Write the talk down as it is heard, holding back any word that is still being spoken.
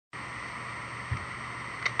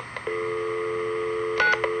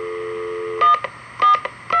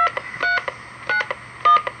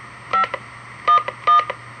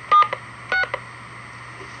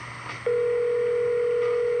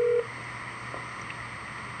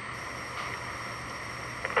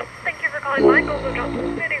calling Michael's of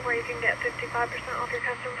Johnson City, where you can get 55% off your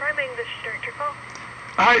custom framing. This is direct your call.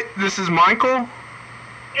 Hi, this is Michael.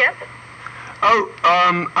 Yes? Oh,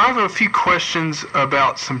 I have a few questions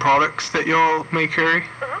about some products that y'all may carry.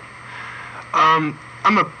 I'm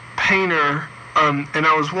a painter, and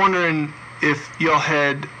I was wondering if y'all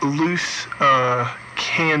had loose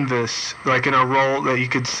canvas, like in a roll that you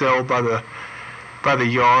could sell by the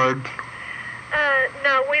yard.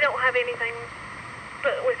 No, we don't have anything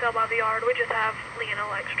but we sell by the yard. We just have,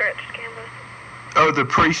 like stretched canvas. Oh, the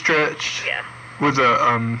pre-stretched? Yeah. With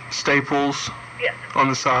the staples? Yes. On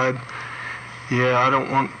the side? Yeah, I don't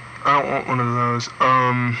want one of those.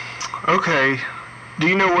 Okay. Do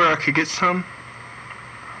you know where I could get some?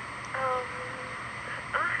 I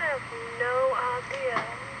have no idea.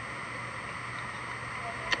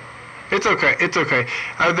 It's okay.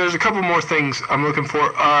 There's a couple more things I'm looking for.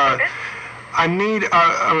 Okay. I'm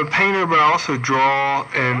a painter, but I also draw,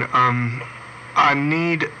 and I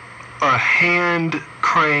need a hand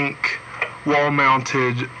crank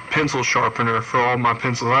wall-mounted pencil sharpener for all my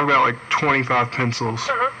pencils. I've got like 25 pencils.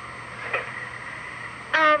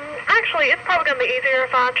 Actually, it's probably going to be easier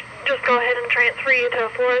if I just go ahead and transfer you to a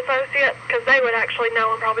floor associate, because they would actually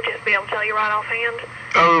know and probably just be able to tell you right offhand.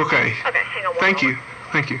 Oh, okay. Okay, hang on one Thank moment. you.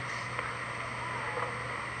 Thank you.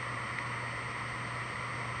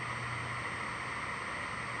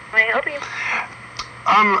 May I help you?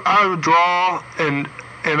 I draw, and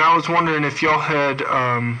I was wondering if y'all had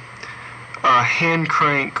a hand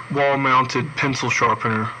crank wall-mounted pencil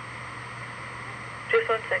sharpener. Just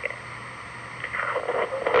 1 second.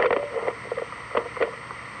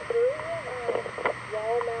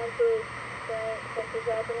 Wall-mounted pencil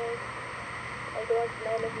sharpeners, like the ones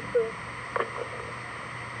from Mississippi.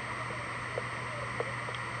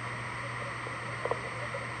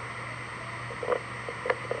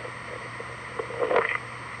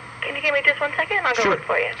 Can you give me just 1 second? I'll go Sure. look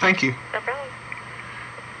for you. Thank you. No problem.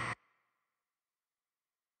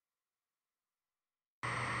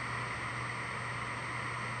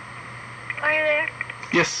 Are you there?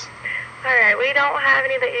 Yes. Alright, we don't have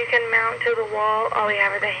any that you can mount to the wall. All we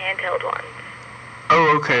have are the handheld ones.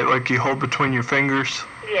 Oh, okay. Like you hold between your fingers.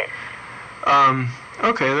 Yes.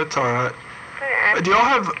 Okay, that's all right. Alright. Do y'all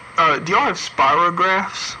have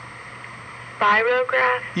spirographs?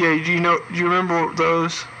 Spirograph? Yeah. Do you remember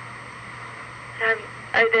those?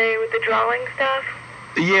 Are they with the drawing stuff?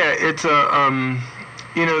 Yeah. It's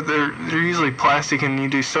they're usually plastic, and you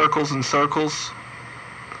do circles and circles,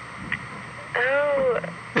 Oh,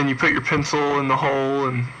 and you put your pencil in the hole,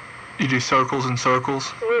 and you do circles and circles.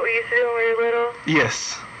 what we used to do when we were little?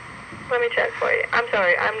 Yes. Let me check for you. I'm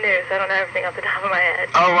sorry, I'm new, so I don't know everything off the top of my head.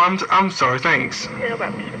 Oh, I'm sorry. Thanks. No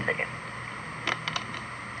problem, just 1 second.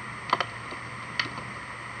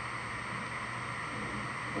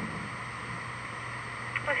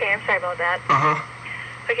 Okay, I'm sorry about that.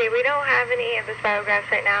 Okay, we don't have any of the spirographs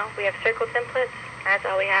right now. We have circle templates. That's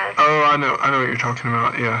all we have. Oh, I know what you're talking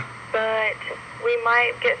about. Yeah. But we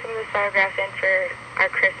might get some of the spirographs in for our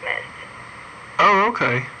Christmas. Oh,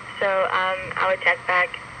 okay. So I would check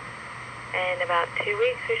back in about 2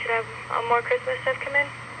 weeks. We should have more Christmas stuff come in.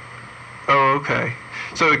 Oh, okay.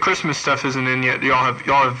 So the Christmas stuff isn't in yet. Y'all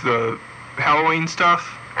have the Halloween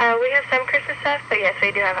stuff? We have some Christmas stuff, but yes,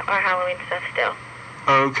 we do have our Halloween stuff still.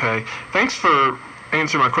 Okay. Thanks for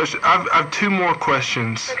answering my question. I've two more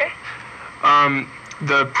questions. Okay.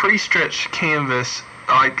 The pre-stretched canvas,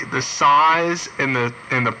 like the size and the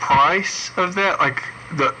price of that, like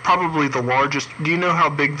probably the largest. Do you know how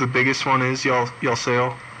big the biggest one is y'all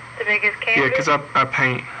sell? The biggest canvas? Yeah, because I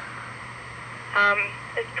paint.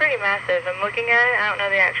 It's pretty massive. I'm looking at it. I don't know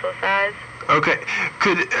the actual size. Okay.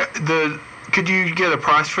 Could you get a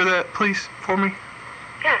price for that, please, for me?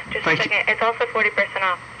 Yeah, just Thank a second. It's also 40%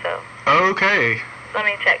 off, so Okay. let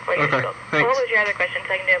me check for you. Okay, So, thanks. what was your other question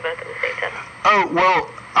so I can do both at the same time? Oh, well,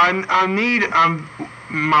 I need,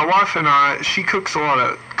 my wife and I, she cooks a lot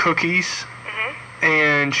of cookies,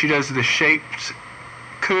 and she does the shaped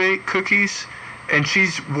cookies, and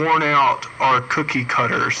she's worn out our cookie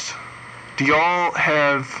cutters. Do y'all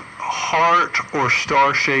have heart or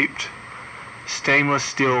star-shaped stainless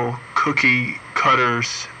steel cookie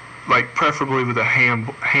cutters, like preferably with a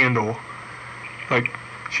handle? Like,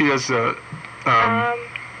 she does the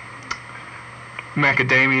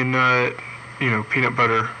macadamia nut, peanut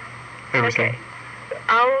butter, everything. Okay.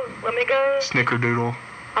 Let me go. Snickerdoodle.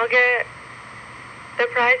 I'll get the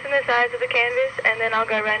price and the size of the canvas, and then I'll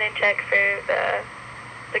go run and check for the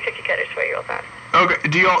cookie cutters for you real fast. Okay.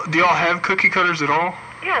 Do y'all have cookie cutters at all?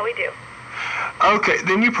 Yeah, we do. Okay,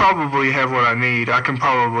 then you probably have what I need. I can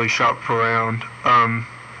probably shop around.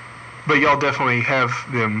 But y'all definitely have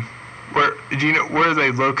them Do you know where are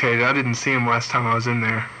they located? I didn't see them last time I was in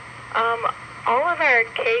there. All of our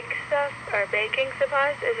cake stuff, our baking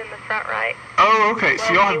supplies, is in the front right. Oh, okay. Well,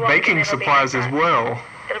 so y'all have baking supplies as well.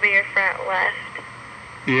 It'll be your front left.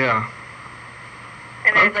 Yeah.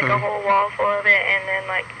 And there's like a whole wall full of it, and then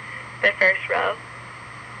like the first row.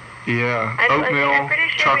 Yeah. Oatmeal, I'm pretty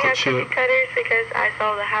sure chocolate we have chip. cookie cutters because I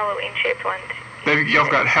saw the Halloween shaped ones. Y'all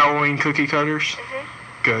got Halloween cookie cutters? Mhm.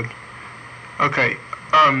 Good. Okay.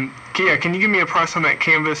 Kia, can you give me a price on that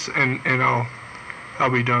canvas, and I'll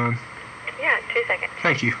be done. Yeah, 2 seconds.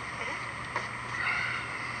 Thank you.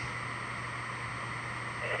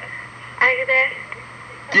 Are you there?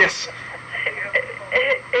 Yes.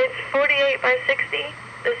 It's 48 by 60,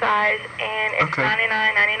 the size, and it's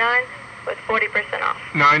 $99.99 with 40% off.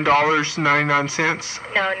 $9.99.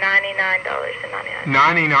 No, $99.99.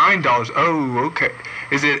 $99. Oh, okay.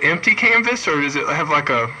 Is it empty canvas, or does it have like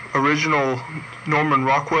a original Norman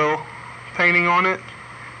Rockwell painting on it?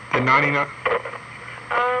 The 99.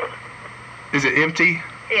 Is it empty?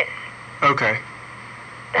 Yes. Okay.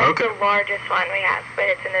 That's the largest one we have, but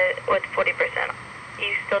it's with 40%.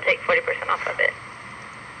 You still take 40% off of it.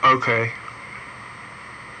 Okay.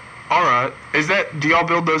 All right. Do y'all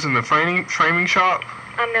build those in the framing shop?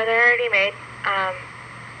 No, they're already made.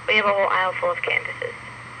 We have a whole aisle full of canvases.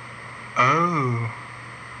 Oh.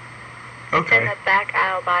 Okay. It's in the back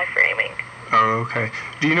aisle by framing. Oh, okay.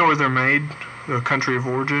 Do you know where they're made? The country of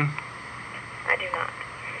origin? I do not.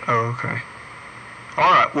 Oh, okay. All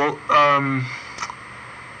right. Well,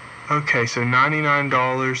 okay, so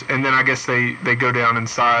 $99, and then I guess they go down in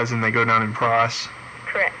size and they go down in price.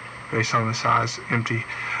 Correct. Based on the size, empty.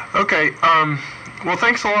 Okay. Well,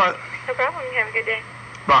 thanks a lot. No problem. Have a good day.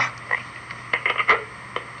 Bye. Bye.